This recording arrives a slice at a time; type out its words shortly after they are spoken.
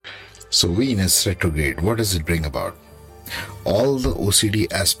So Venus retrograde, what does it bring about? All the OCD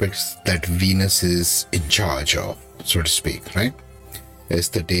aspects that Venus is in charge of, so to speak, right?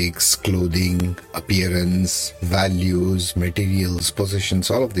 Aesthetics, clothing, appearance, values, materials, possessions,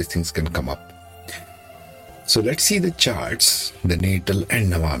 all of these things can come up. So let's see the charts, the natal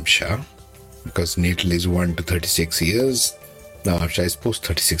and Navamsha, because natal is 1 to 36 years, Navamsha is post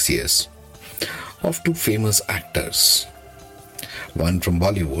 36 years, of two famous actors. One from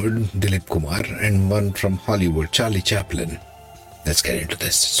Bollywood, Dilip Kumar, and one from Hollywood, Charlie Chaplin. Let's get into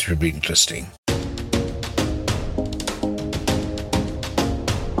this. It should be interesting.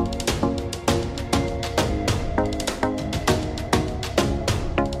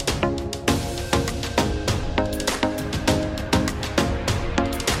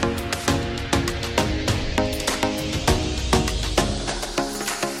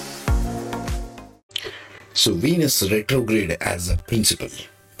 So Venus retrograde as a principle.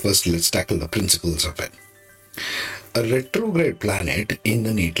 First, let's tackle the principles of it. A retrograde planet in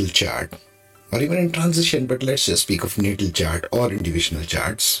the natal chart, or even in transition, but let's just speak of natal chart or individual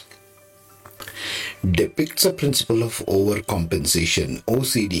charts, depicts a principle of overcompensation,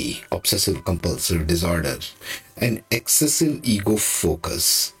 OCD, obsessive compulsive disorder, and excessive ego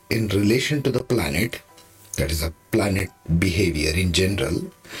focus in relation to the planet, that is a planet behavior in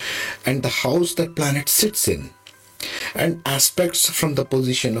general, and the house that planet sits in, and aspects from the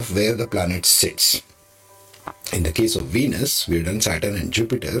position of where the planet sits. In the case of Venus, we've done Saturn and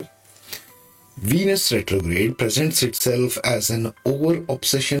Jupiter. Venus retrograde presents itself as an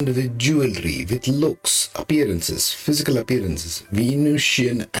over-obsession with jewelry, with looks, appearances, physical appearances,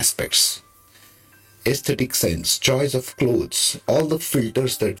 Venusian aspects, aesthetic sense, choice of clothes, all the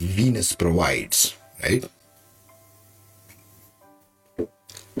filters that Venus provides, right?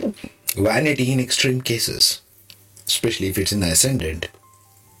 Vanity in extreme cases, especially if it's in the ascendant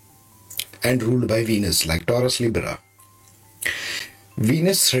and ruled by Venus, like Taurus Libra.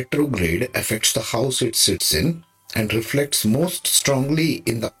 Venus retrograde affects the house it sits in and reflects most strongly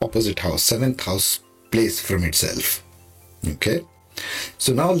in the opposite house, 7th house place from itself. Okay,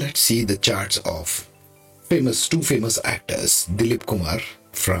 so now let's see the charts of two famous actors, Dilip Kumar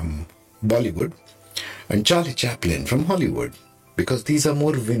from Bollywood and Charlie Chaplin from Hollywood, because these are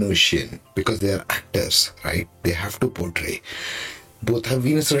more Venusian, because they are actors, right? They have to portray. Both have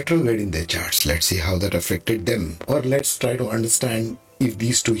Venus retrograde in their charts. Let's see how that affected them. Or let's try to understand if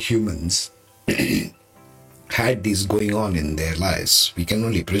these two humans had this going on in their lives. We can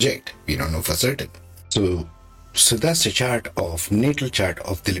only project. We don't know for certain. So that's the natal chart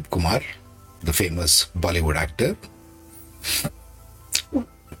of Dilip Kumar, the famous Bollywood actor.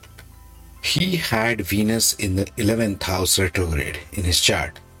 He had Venus in the 11th house retrograde in his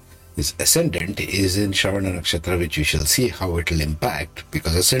chart. His ascendant is in Shravana Nakshatra, which we shall see how it will impact,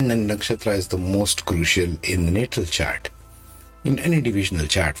 because ascendant Nakshatra is the most crucial in the natal chart, in any divisional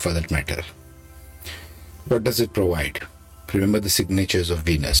chart for that matter. What does it provide? Remember the signatures of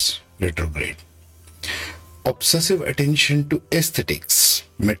Venus retrograde. Obsessive attention to aesthetics,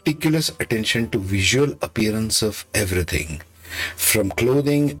 meticulous attention to visual appearance of everything, from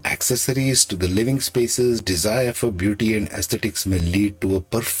clothing, accessories to the living spaces. Desire for beauty and aesthetics may lead to a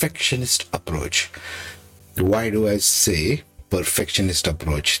perfectionist approach. Why do I say perfectionist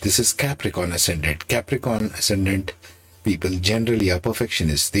approach? This is Capricorn ascendant. Capricorn ascendant people generally are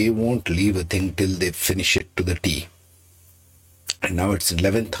perfectionists. They won't leave a thing till they finish it to the T. And now it's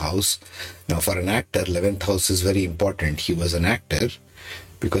 11th house. Now for an actor, 11th house is very important. He was an actor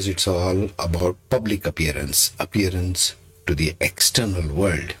because it's all about public appearance to the external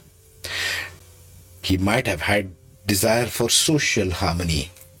world. He might have had desire for social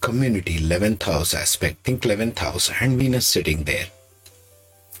harmony, community, 11th house aspect. Think 11th house and Venus sitting there.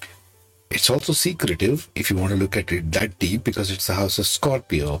 It's also secretive if you want to look at it that deep, because it's the house of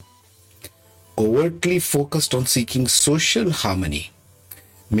Scorpio. Overtly focused on seeking social harmony,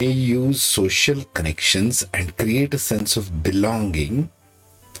 may use social connections and create a sense of belonging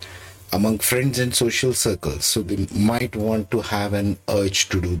among friends and social circles. So they might want to have an urge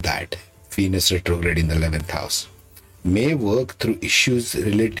to do that. Venus retrograde in the 11th house may work through issues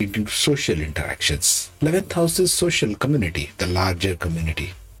related to social interactions. 11th house is social community, the larger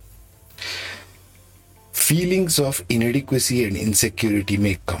community. Feelings of inadequacy and insecurity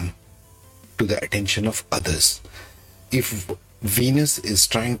may come to the attention of others. If Venus is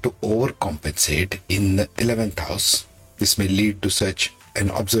trying to overcompensate in the 11th house, this may lead to such an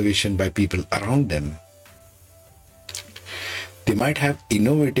observation by people around them. They might have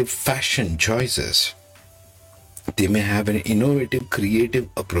innovative fashion choices. They may have an innovative, creative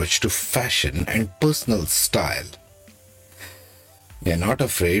approach to fashion and personal style. They are not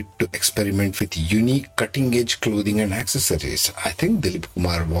afraid to experiment with unique cutting-edge clothing and accessories. I think Dilip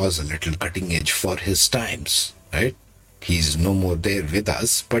Kumar was a little cutting edge for his times, right? He's no more there with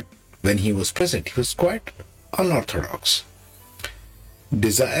us, but when he was present, he was quite unorthodox.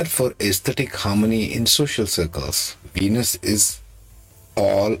 Desire for aesthetic harmony in social circles. Venus is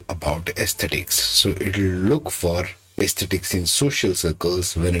all about aesthetics, so it'll look for aesthetics in social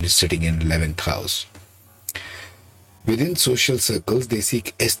circles when it is sitting in 11th house. Within social circles, they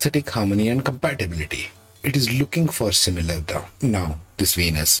seek aesthetic harmony and compatibility. It is looking for similar now, this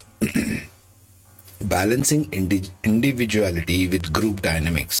Venus. Balancing individuality with group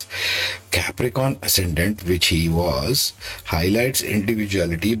dynamics. Capricorn ascendant, which he was, highlights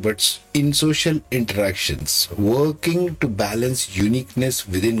individuality but in social interactions, working to balance uniqueness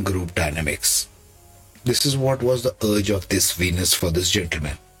within group dynamics. This is what was the urge of this Venus for this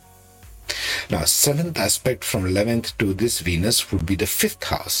gentleman. Now, 7th aspect from 11th to this Venus would be the 5th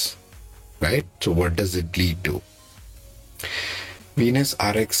house, right? So what does it lead to? Venus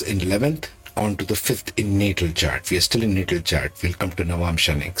RX in 11th, on to the 5th in natal chart. We are still in natal chart. We'll come to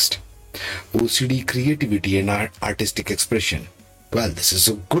Navamsha next. OCD, creativity and artistic expression. Well, this is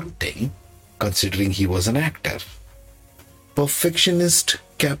a good thing considering he was an actor. Perfectionist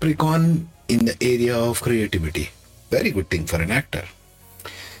Capricorn in the area of creativity. Very good thing for an actor.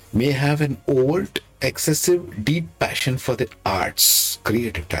 May have an overt, excessive, deep passion for the arts,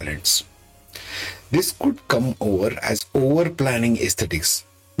 creative talents. This could come over as over-planning aesthetics,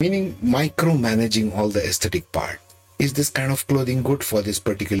 meaning micromanaging all the aesthetic part. Is this kind of clothing good for this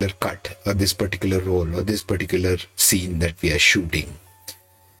particular cut or this particular role or this particular scene that we are shooting?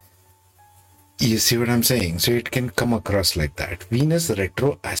 You see what I'm saying? So it can come across like that. Venus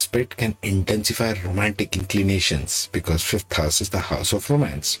retro aspect can intensify romantic inclinations because 5th house is the house of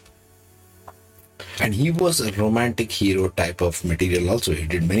romance. And he was a romantic hero type of material also. He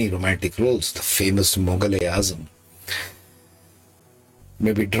did many romantic roles. The famous Mughal-e-Azam.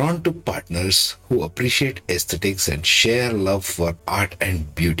 May be drawn to partners who appreciate aesthetics and share love for art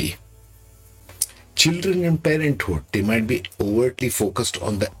and beauty. Children in parenthood, they might be overtly focused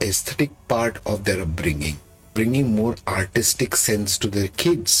on the aesthetic part of their upbringing, bringing more artistic sense to their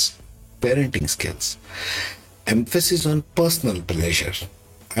kids' parenting skills. Emphasis on personal pleasure.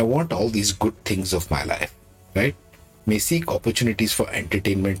 I want all these good things of my life, right? May seek opportunities for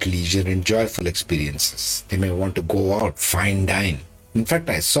entertainment, leisure, and joyful experiences. They may want to go out, fine dine. In fact,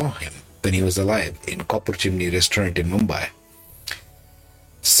 I saw him when he was alive in Copper Chimney restaurant in Mumbai.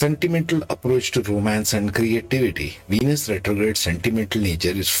 Sentimental approach to romance and creativity. Venus retrograde sentimental nature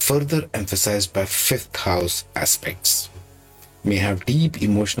is further emphasized by 5th house aspects. May have deep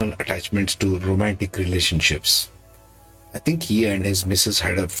emotional attachments to romantic relationships. I think he and his missus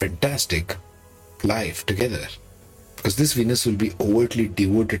had a fantastic life together because this Venus will be overtly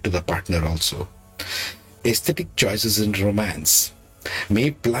devoted to the partner also. Aesthetic choices in romance. May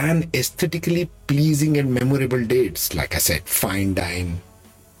plan aesthetically pleasing and memorable dates. Like I said, fine dine,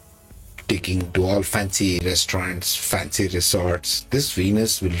 taking to all fancy restaurants, fancy resorts. This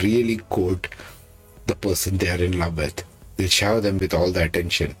Venus will really court the person they are in love with. They'll shower them with all the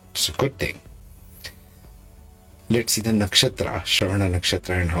attention. It's a good thing. Let's see the nakshatra, Shravana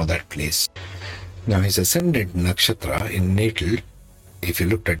nakshatra, and how that plays. Now his ascendant nakshatra in natal, if you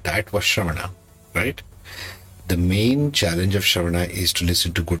looked at that, was Shravana, right? The main challenge of Shravana is to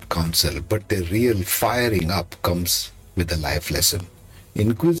listen to good counsel, but the real firing up comes with a life lesson.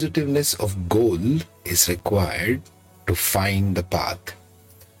 Inquisitiveness of goal is required to find the path.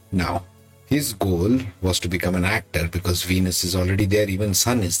 Now, his goal was to become an actor because Venus is already there, even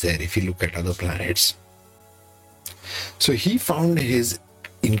Sun is there if you look at other planets. So he found his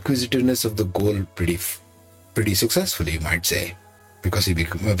inquisitiveness of the goal pretty successfully, you might say, because he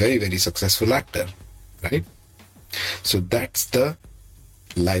became a very, very successful actor, right? So that's the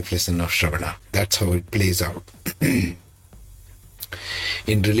life lesson of Shravana. That's how it plays out.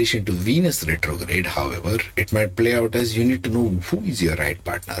 In relation to Venus retrograde, however, it might play out as you need to know who is your right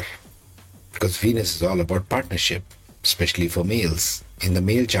partner. Because Venus is all about partnership, especially for males. In the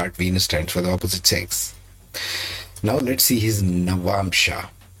male chart, Venus stands for the opposite sex. Now let's see his Navamsha.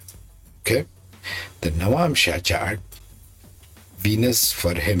 Okay? The Navamsha chart, Venus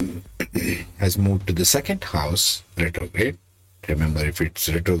for him has moved to the 2nd house retrograde. Remember, if it's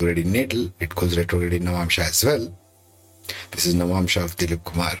retrograde in natal, it goes retrograde in Navamsha as well. This is Navamsha of Dilip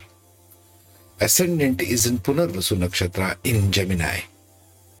Kumar. Ascendant is in Punarvasu nakshatra in Gemini.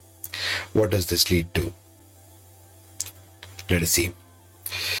 What does this lead to? Let us see.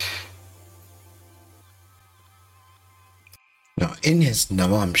 Now, in his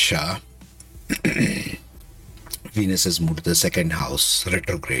Navamsha, Venus has moved to the second house,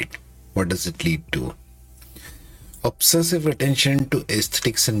 retrograde. What does it lead to? Obsessive attention to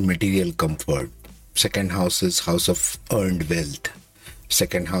aesthetics and material comfort. Second house is house of earned wealth.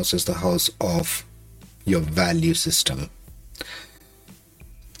 Second house is the house of your value system.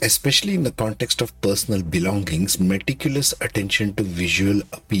 Especially in the context of personal belongings, meticulous attention to visual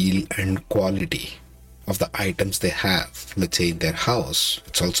appeal and quality of the items they have. Let's say in their house,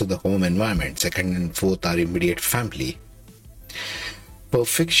 it's also the home environment. Second and fourth are immediate family.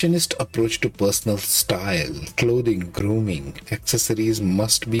 Perfectionist approach to personal style, clothing, grooming, accessories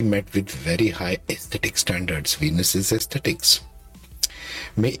must be met with very high aesthetic standards. Venus is aesthetics.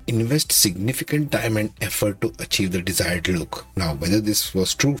 May invest significant time and effort to achieve the desired look. Now, whether this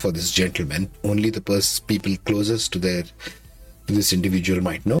was true for this gentleman, only the people closest to this individual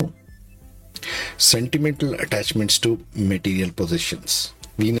might know. Sentimental attachments to material possessions.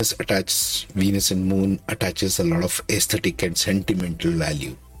 Venus and Moon attaches a lot of aesthetic and sentimental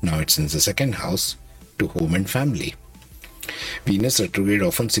value. Now it's in the second house to home and family. Venus retrograde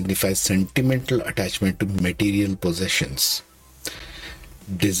often signifies sentimental attachment to material possessions.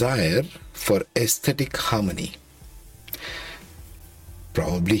 Desire for aesthetic harmony.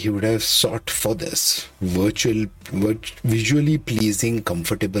 Probably he would have sought for this. Visually pleasing,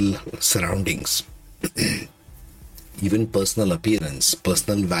 comfortable surroundings. Even personal appearance,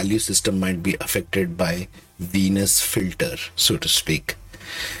 personal value system might be affected by Venus filter, so to speak.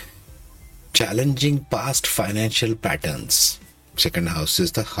 Challenging past financial patterns. Second house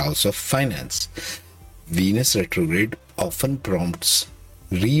is the house of finance. Venus retrograde often prompts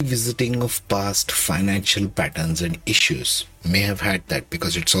revisiting of past financial patterns and issues. May have had that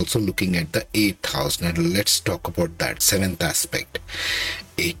because it's also looking at the 8th house. Now let's talk about that 7th aspect.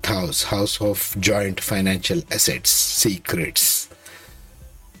 8th house, house of joint financial assets, secrets,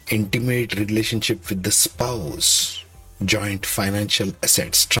 intimate relationship with the spouse, joint financial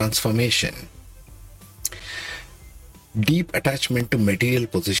assets, transformation. Deep attachment to material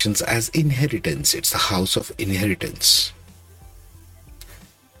possessions as inheritance. It's the house of inheritance.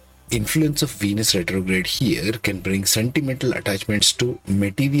 Influence of Venus retrograde here can bring sentimental attachments to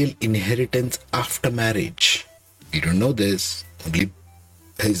material inheritance after marriage. You don't know this. Only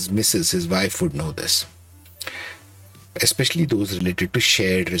his wife would know this. Especially those related to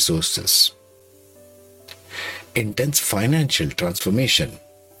shared resources. Intense financial transformation.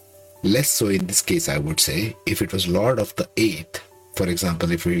 Less so in this case, I would say. If it was Lord of the 8th, for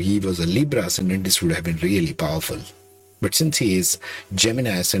example, if he was a Libra ascendant, this would have been really powerful. But since he is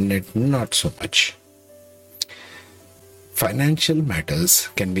Gemini ascendant, not so much. Financial matters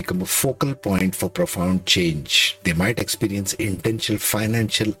can become a focal point for profound change. They might experience intentional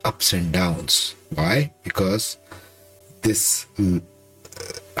financial ups and downs. Why? Because this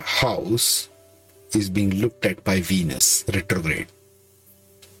house is being looked at by Venus retrograde.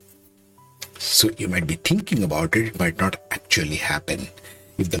 So you might be thinking about it, it might not actually happen.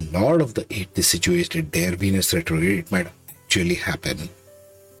 If the Lord of the 8th is situated there, Venus retrograde, it might actually happen.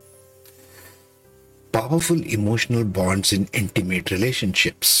 Powerful emotional bonds in intimate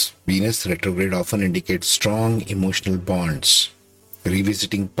relationships. Venus retrograde often indicates strong emotional bonds,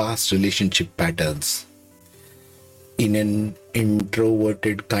 revisiting past relationship patterns. In an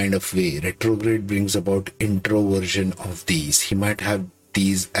introverted kind of way, retrograde brings about introversion of these. He might have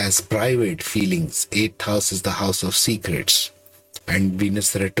these as private feelings. 8th house is the house of secrets. And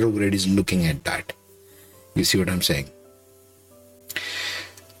Venus retrograde is looking at that. You see what I'm saying?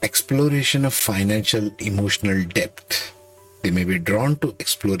 Exploration of financial emotional depth. They may be drawn to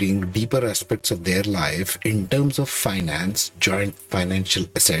exploring deeper aspects of their life in terms of finance, joint financial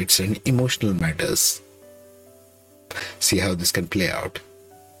assets, and emotional matters. See how this can play out.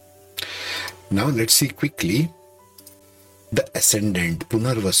 Now let's see quickly the ascendant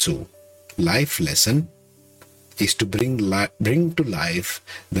Punarvasu. Life lesson is to bring to life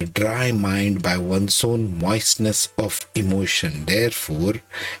the dry mind by one's own moistness of emotion. Therefore,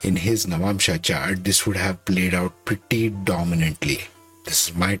 in his Navamsha chart, this would have played out pretty dominantly. This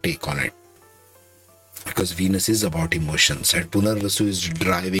is my take on it. Because Venus is about emotions and Punarvasu is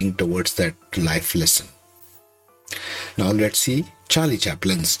driving towards that life lesson. Now let's see Charlie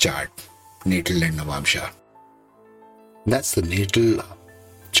Chaplin's chart, natal and Navamsha. That's the natal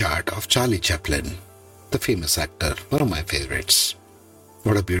chart of Charlie Chaplin, the famous actor, one of my favorites.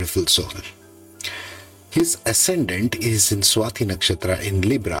 What a beautiful soul. His ascendant is in Swati Nakshatra in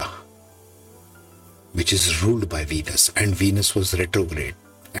Libra, which is ruled by Venus, and Venus was retrograde,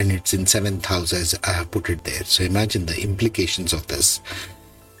 and it's in 7th house as I have put it there. So imagine the implications of this.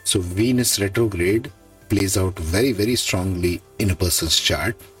 So Venus retrograde plays out very, very strongly in a person's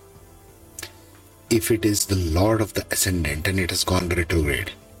chart. if it is the Lord of the Ascendant and it has gone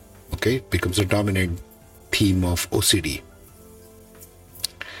retrograde. Okay, it becomes a dominant theme of OCD.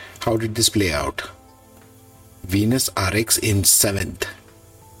 How did this play out? Venus RX in 7th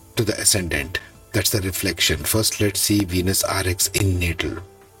to the Ascendant. That's the reflection. First, let's see Venus RX in natal.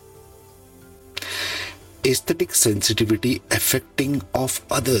 Aesthetic sensitivity affecting of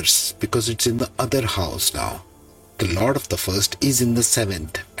others because it's in the other house now. The Lord of the first is in the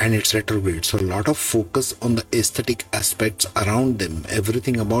 7th and it's retrograde. So a lot of focus on the aesthetic aspects around them,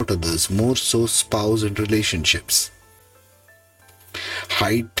 everything about others, more so spouse and relationships.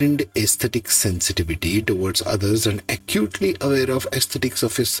 Heightened aesthetic sensitivity towards others and acutely aware of aesthetics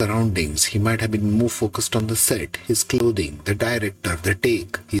of his surroundings. He might have been more focused on the set, his clothing, the director, the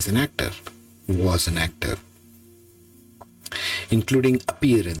take. He's an actor. Was an actor, including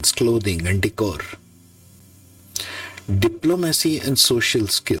appearance, clothing, and decor. Diplomacy and social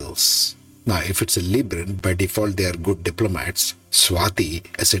skills. Now, if it's a Libran, by default they are good diplomats. Swati,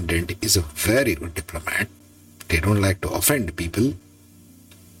 ascendant, is a very good diplomat. They don't like to offend people.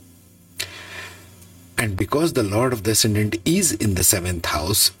 And because the Lord of the Ascendant is in the 7th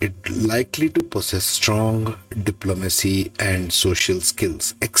house, it likely to possess strong diplomacy and social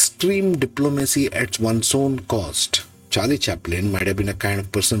skills. Extreme diplomacy at one's own cost. Charlie Chaplin might have been a kind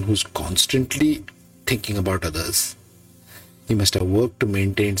of person who's constantly thinking about others. He must have worked to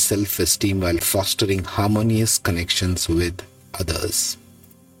maintain self-esteem while fostering harmonious connections with others.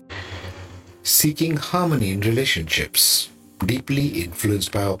 Seeking harmony in relationships. Deeply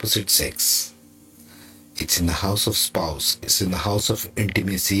influenced by opposite sex. It's in the house of spouse. It's in the house of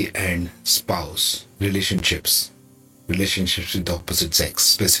intimacy and spouse relationships. Relationships with the opposite sex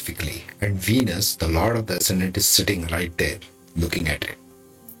specifically. And Venus, the Lord of the Ascendant, is sitting right there looking at it.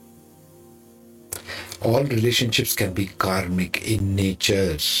 All relationships can be karmic in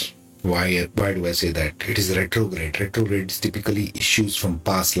nature. Why do I say that? It is retrograde. Retrograde is typically issues from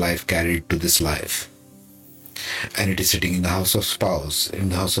past life carried to this life. And it is sitting in the house of spouse, in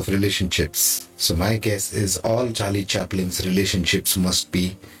the house of relationships. So my guess is all Charlie Chaplin's relationships must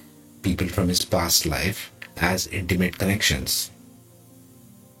be people from his past life as intimate connections.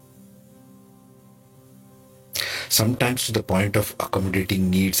 Sometimes to the point of accommodating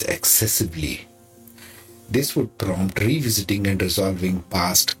needs excessively. This would prompt revisiting and resolving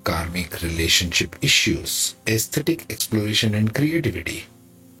past karmic relationship issues, aesthetic exploration and creativity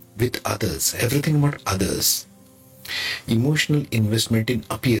with others, everything about others. Emotional investment in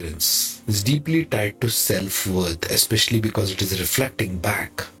appearance is deeply tied to self-worth, especially because it is reflecting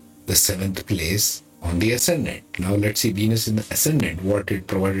back the 7th place on the Ascendant. Now let's see Venus in the Ascendant, what it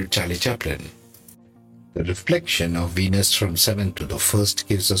provided Charlie Chaplin. The reflection of Venus from 7th to the 1st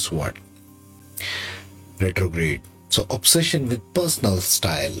gives us what? Retrograde. So obsession with personal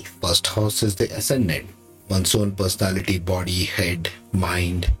style. First house is the Ascendant. One's own personality, body, head,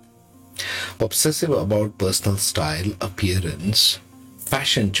 mind. Obsessive about personal style, appearance,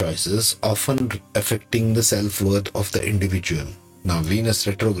 fashion choices, often affecting the self-worth of the individual. Now Venus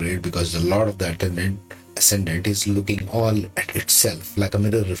retrograde because the Lord of the Ascendant is looking all at itself like a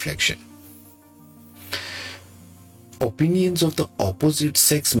mirror reflection. Opinions of the opposite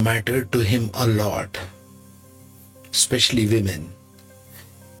sex matter to him a lot, especially women.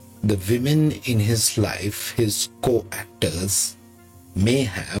 The women in his life, his co-actors, may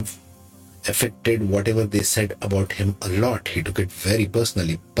have affected whatever they said about him a lot. He took it very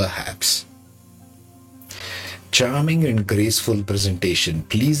personally, perhaps. Charming and graceful presentation,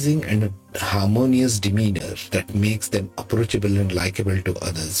 pleasing and harmonious demeanor that makes them approachable and likable to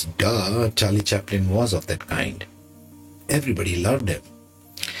others. Duh, Charlie Chaplin was of that kind. Everybody loved him.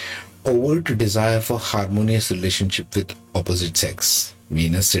 Overt desire for harmonious relationship with opposite sex.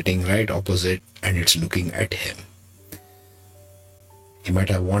 Venus sitting right opposite and it's looking at him. He might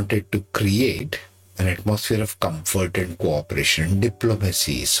have wanted to create an atmosphere of comfort and cooperation,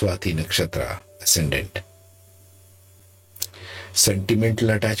 diplomacy, Swati Nakshatra, Ascendant.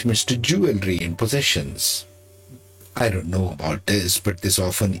 Sentimental attachments to jewelry and possessions. I don't know about this, but this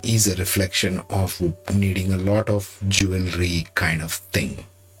often is a reflection of needing a lot of jewelry kind of thing.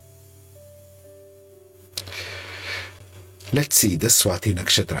 Let's see the Swati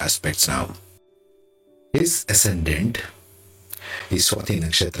Nakshatra aspects now. His Ascendant is Swati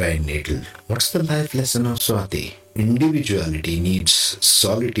Nakshatra in natal. What's the life lesson of Swati? Individuality needs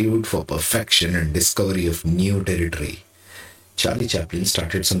solitude for perfection and discovery of new territory. Charlie Chaplin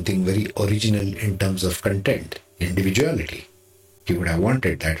started something very original in terms of content, individuality. He would have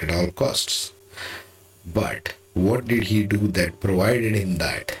wanted that at all costs. But what did he do that provided him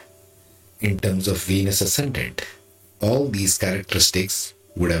that in terms of Venus Ascendant? All these characteristics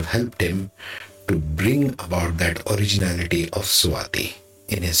would have helped him to bring about that originality of Swati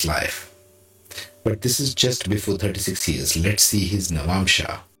in his life. But this is just before 36 years. Let's see his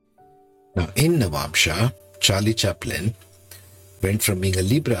Navamsha. Now, in Navamsha, Charlie Chaplin went from being a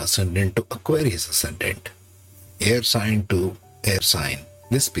Libra ascendant to Aquarius ascendant. Air sign to air sign.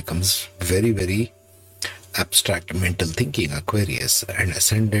 This becomes very, very abstract mental thinking, Aquarius, and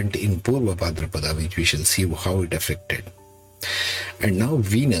ascendant in Purva Bhadrapada, which we shall see how it affected. And now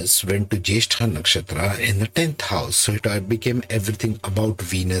Venus went to Jyeshtha Nakshatra in the 10th house, so it became everything about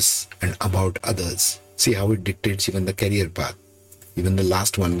Venus and about others. See how it dictates even the career path. Even the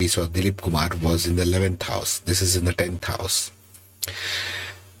last one we saw, Dilip Kumar, was in the 11th house. This is in the 10th house.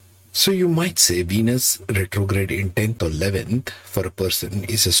 So you might say Venus retrograde in 10th or 11th for a person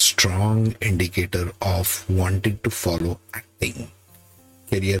is a strong indicator of wanting to follow acting.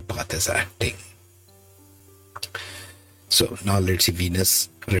 Career path is acting. So now let's see Venus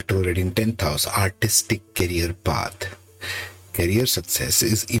retrograde in 10th house, artistic career path. Career success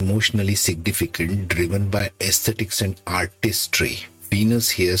is emotionally significant, driven by aesthetics and artistry.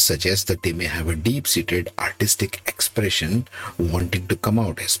 Venus here suggests that they may have a deep-seated artistic expression wanting to come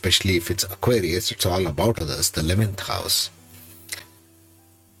out, especially if it's Aquarius, it's all about others, the 11th house.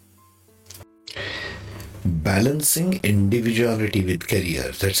 Balancing individuality with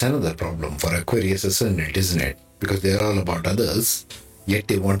career, that's another problem for Aquarius ascendant, isn't it? Because they're all about others, yet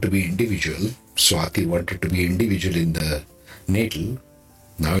they want to be individual. Swati wanted to be individual in the natal,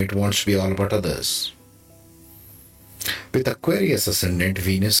 now it wants to be all about others. With Aquarius ascendant,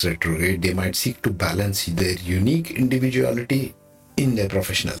 Venus retrograde, they might seek to balance their unique individuality in their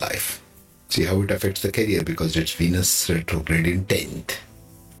professional life. See how it affects the career because it's Venus retrograde in 10th.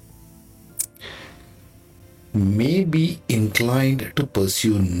 May be inclined to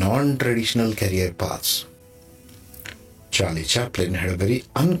pursue non-traditional career paths. Charlie Chaplin had a very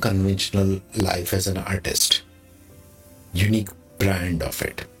unconventional life as an artist. Unique brand of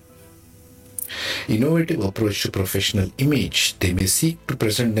it. Innovative approach to professional image. They may seek to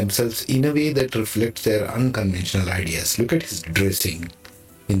present themselves in a way that reflects their unconventional ideas. Look at his dressing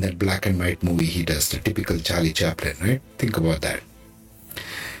in that black and white movie he does, the typical Charlie Chaplin, right? Think about that.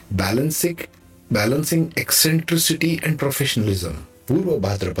 Balancing eccentricity and professionalism. Purva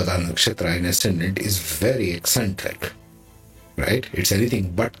Bhadrapada Nakshatra in ascendant is very eccentric. Right? It's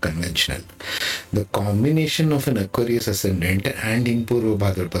anything but conventional. The combination of an Aquarius ascendant and in Purva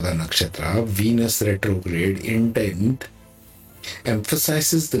Bhadrapada Nakshatra, Venus retrograde in 10th,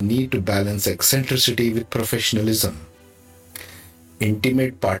 emphasizes the need to balance eccentricity with professionalism.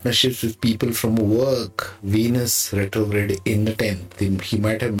 Intimate partnerships with people from work, Venus retrograde in the 10th. He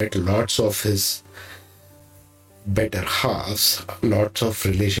might have met lots of his better halves, lots of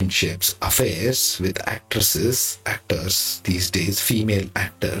relationships, affairs with actors these days, female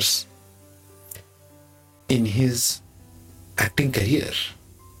actors, in his acting career.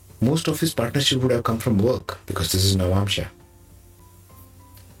 Most of his partnership would have come from work because this is Navamsha.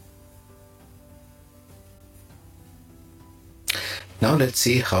 Now let's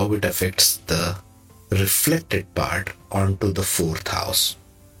see how it affects the reflected part onto the 4th house.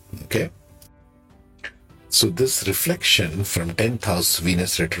 Okay? So this reflection from 10th house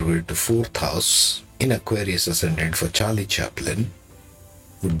Venus retrograde to 4th house in Aquarius ascendant for Charlie Chaplin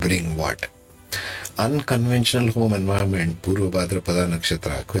would bring what? Unconventional home environment, Purva Bhadrapada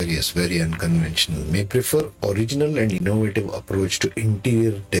Nakshatra, Aquarius, very unconventional, may prefer original and innovative approach to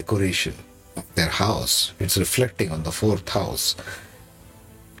interior decoration of their house. It's reflecting on the 4th house.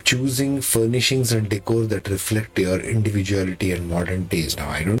 Choosing furnishings and decor that reflect your individuality and modern taste. Now,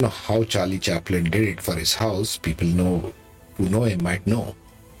 I don't know how Charlie Chaplin did it for his house. People who know him might know.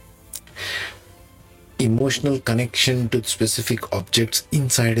 Emotional connection to specific objects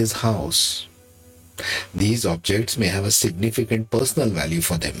inside his house. These objects may have a significant personal value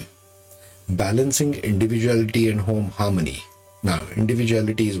for them. Balancing individuality and home harmony. Now,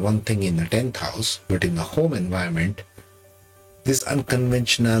 individuality is one thing in the 10th house, but in the home environment, this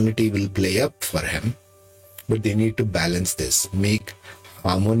unconventionality will play up for him, but they need to balance this. Make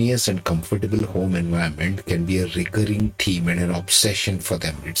harmonious and comfortable home environment can be a recurring theme and an obsession for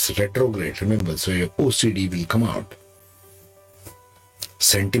them. It's retrograde, remember, so your OCD will come out.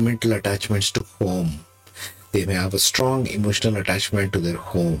 Sentimental attachments to home. They may have a strong emotional attachment to their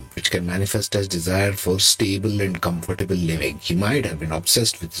home, which can manifest as desire for stable and comfortable living. He might have been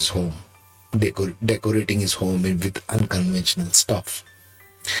obsessed with his home. Decorating his home with unconventional stuff.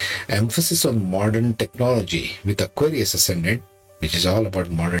 Emphasis on modern technology with Aquarius ascendant, which is all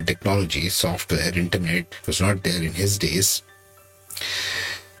about modern technology, software, internet, was not there in his days.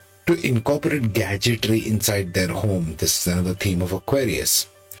 To incorporate gadgetry inside their home. This is another theme of Aquarius.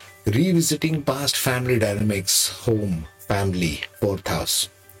 Revisiting past family dynamics, home, family, fourth house.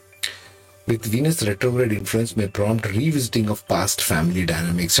 With Venus retrograde influence may prompt revisiting of past family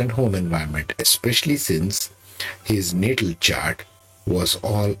dynamics and home environment, especially since his natal chart was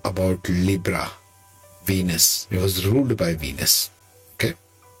all about Libra, Venus. It was ruled by Venus. Okay.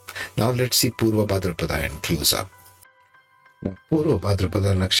 Now let's see Purva Bhadrapada and close up. Now, Purva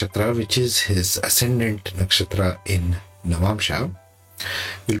Bhadrapada Nakshatra, which is his ascendant nakshatra in Navamsha,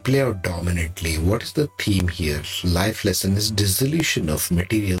 will play out dominantly. What is the theme here? Life lesson is dissolution of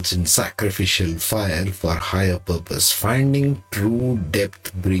materials in sacrificial fire for higher purpose. Finding true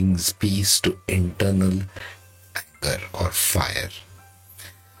depth brings peace to internal anger or fire.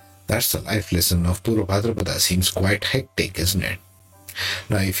 That's the life lesson of Purva Bhadrapada. Seems quite hectic, isn't it?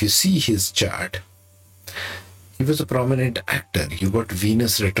 Now, if you see his chart, he was a prominent actor. You got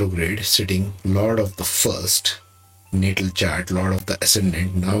Venus retrograde sitting Lord of the first natal chart, Lord of the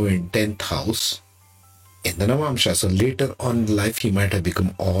Ascendant, now in 10th house in the Navamsha. So later on in life, he might have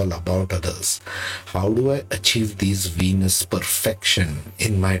become all about others. How do I achieve these Venus perfection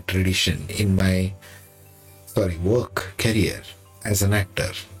in my tradition, in my work, career as an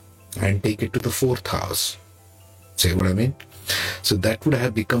actor, and take it to the fourth house? See what I mean? So that would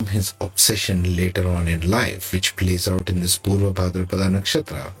have become his obsession later on in life, which plays out in this Purva Bhadrapada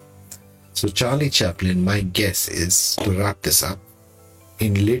Nakshatra. So Charlie Chaplin, my guess is, to wrap this up,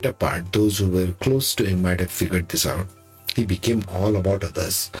 in later part, those who were close to him might have figured this out. He became all about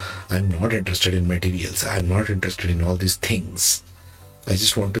others. I'm not interested in materials. I'm not interested in all these things. I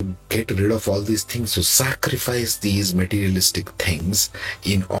just want to get rid of all these things, to sacrifice these materialistic things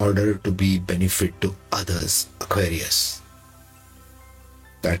in order to be benefit to others. Aquarius.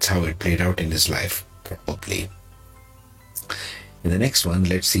 That's how it played out in his life, probably. In the next one,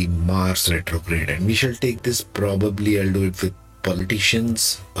 let's see Mars retrograde, and we shall take this, probably I'll do it with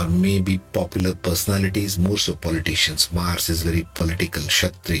politicians or maybe popular personalities, more so politicians. Mars is very political,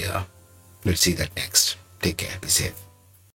 Kshatriya. Let's see that next. Take care, be safe.